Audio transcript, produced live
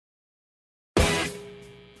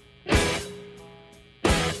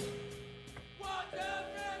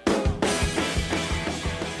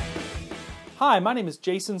Hi, my name is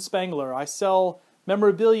Jason Spangler. I sell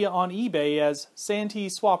memorabilia on eBay as Santee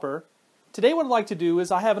Swapper. Today what I'd like to do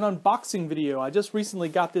is I have an unboxing video. I just recently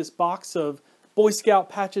got this box of Boy Scout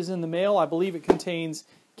patches in the mail. I believe it contains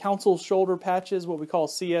council shoulder patches, what we call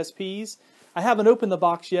CSPs. I haven't opened the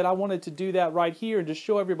box yet. I wanted to do that right here and just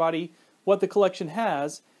show everybody what the collection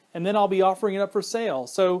has, and then I'll be offering it up for sale.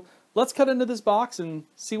 So let's cut into this box and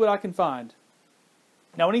see what I can find.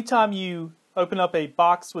 Now anytime you open up a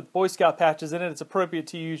box with Boy Scout patches in it, it's appropriate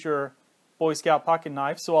to use your Boy Scout pocket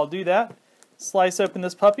knife. So I'll do that. Slice open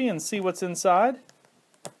this puppy and see what's inside.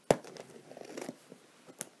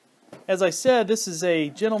 As I said, this is a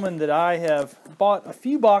gentleman that I have bought a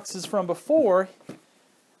few boxes from before,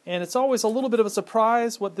 and it's always a little bit of a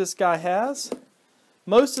surprise what this guy has.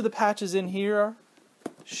 Most of the patches in here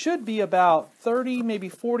should be about 30, maybe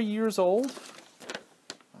 40 years old.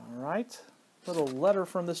 Alright, little letter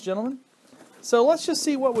from this gentleman. So let's just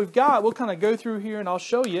see what we've got. We'll kind of go through here and I'll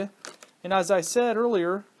show you. And as I said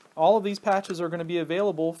earlier, all of these patches are going to be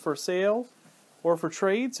available for sale or for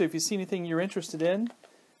trade. So if you see anything you're interested in,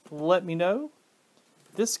 let me know.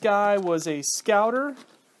 This guy was a scouter.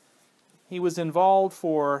 He was involved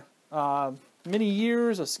for many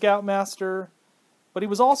years, a scoutmaster, but he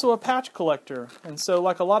was also a patch collector. And so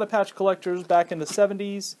like a lot of patch collectors back in the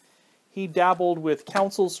 70s, he dabbled with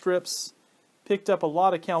council strips, picked up a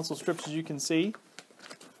lot of council strips, as you can see.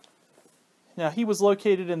 Now he was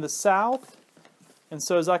located in the South, and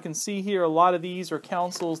so as I can see here, a lot of these are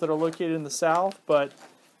councils that are located in the South, but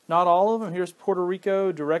not all of them. Here's Puerto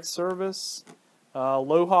Rico, Direct Service,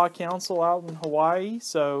 Aloha Council out in Hawaii,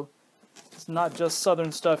 so it's not just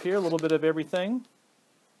Southern stuff here, a little bit of everything.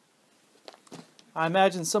 I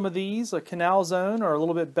imagine some of these, a Canal Zone, are a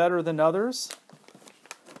little bit better than others.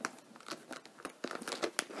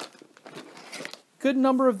 Good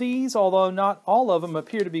number of these, although not all of them,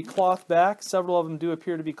 appear to be cloth back. Several of them do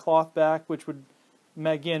appear to be cloth back, which would,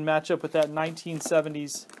 again, match up with that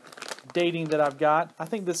 1970s dating that I've got. I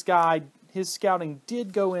think this guy, his scouting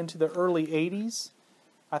did go into the early 80s.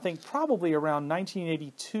 I think probably around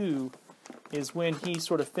 1982 is when he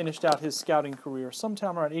sort of finished out his scouting career.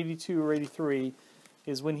 Sometime around 82 or 83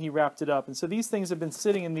 is when he wrapped it up. And so these things have been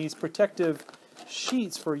sitting in these protective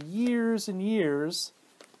sheets for years and years.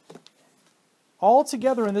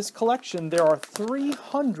 Altogether in this collection, there are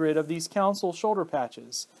 300 of these council shoulder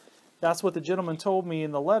patches. That's what the gentleman told me in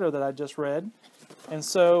the letter that I just read. And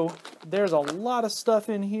so there's a lot of stuff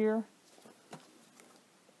in here,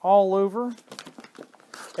 all over.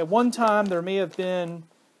 At one time, there may have been,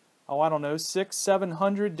 I don't know,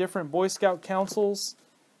 600-700 different Boy Scout councils.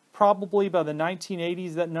 Probably by the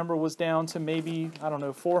 1980s, that number was down to maybe,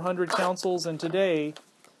 400 councils. And today,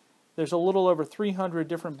 there's a little over 300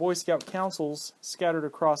 different Boy Scout councils scattered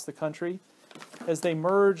across the country. As they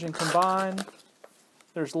merge and combine,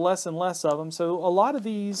 there's less and less of them. So a lot of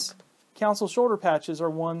these council shoulder patches are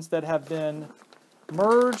ones that have been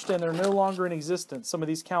merged and they're no longer in existence. Some of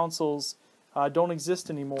these councils don't exist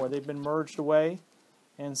anymore. They've been merged away.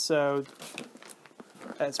 And so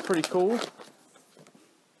that's pretty cool.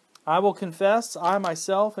 I will confess, I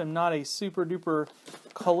myself am not a super duper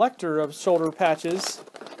collector of shoulder patches,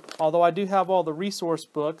 although I do have all the resource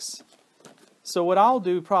books. So what I'll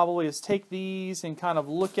do probably is take these and kind of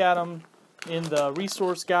look at them in the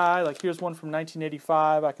resource guide. Like here's one from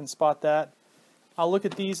 1985, I can spot that. I'll look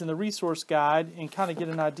at these in the resource guide and kind of get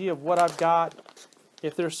an idea of what I've got.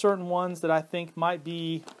 If there's certain ones that I think might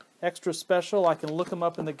be extra special, I can look them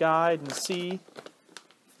up in the guide and see.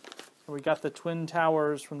 We got the Twin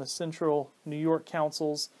Towers from the Central New York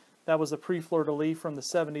Councils. That was a pre-fleur-de-lis from the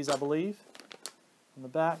 70s, I believe. On the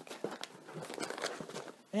back.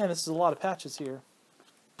 Man, this is a lot of patches here.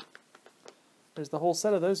 There's the whole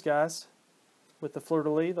set of those guys with the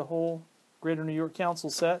fleur-de-lis, the whole Greater New York Council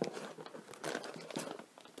set.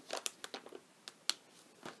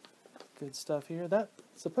 Good stuff here.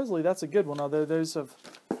 Supposedly that's a good one, although those have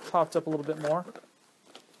popped up a little bit more.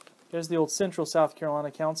 There's the old Central South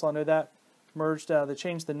Carolina Council. I know that merged, they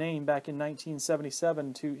changed the name back in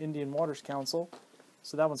 1977 to Indian Waters Council.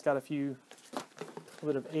 So that one's got a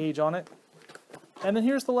bit of age on it. And then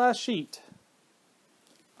here's the last sheet.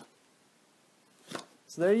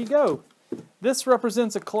 So there you go. This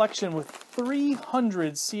represents a collection with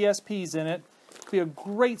 300 CSPs in it. It'll be a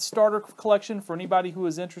great starter collection for anybody who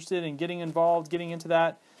is interested in getting involved, getting into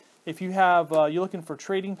that. If you have, you're looking for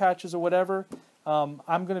trading patches or whatever, I'm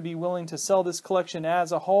going to be willing to sell this collection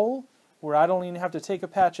as a whole, where I don't even have to take a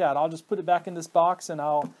patch out. I'll just put it back in this box and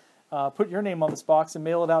I'll put your name on this box and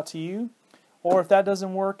mail it out to you. Or if that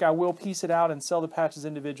doesn't work, I will piece it out and sell the patches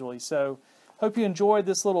individually. So hope you enjoyed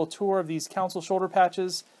this little tour of these council shoulder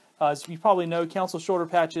patches. As you probably know, council shoulder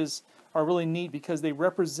patches are really neat because they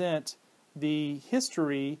represent the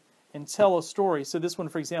history and tell a story. So this one,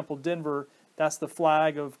 for example, Denver, that's the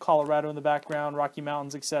flag of Colorado in the background, Rocky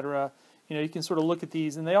Mountains, etc. You know, you can sort of look at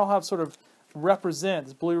these, and they all have sort of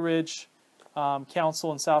represent Blue Ridge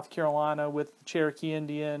Council in South Carolina with the Cherokee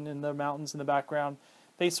Indian and the mountains in the background.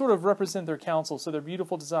 They sort of represent their council, so they're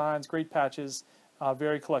beautiful designs, great patches,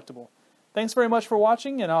 very collectible. Thanks very much for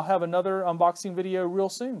watching, and I'll have another unboxing video real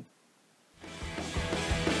soon.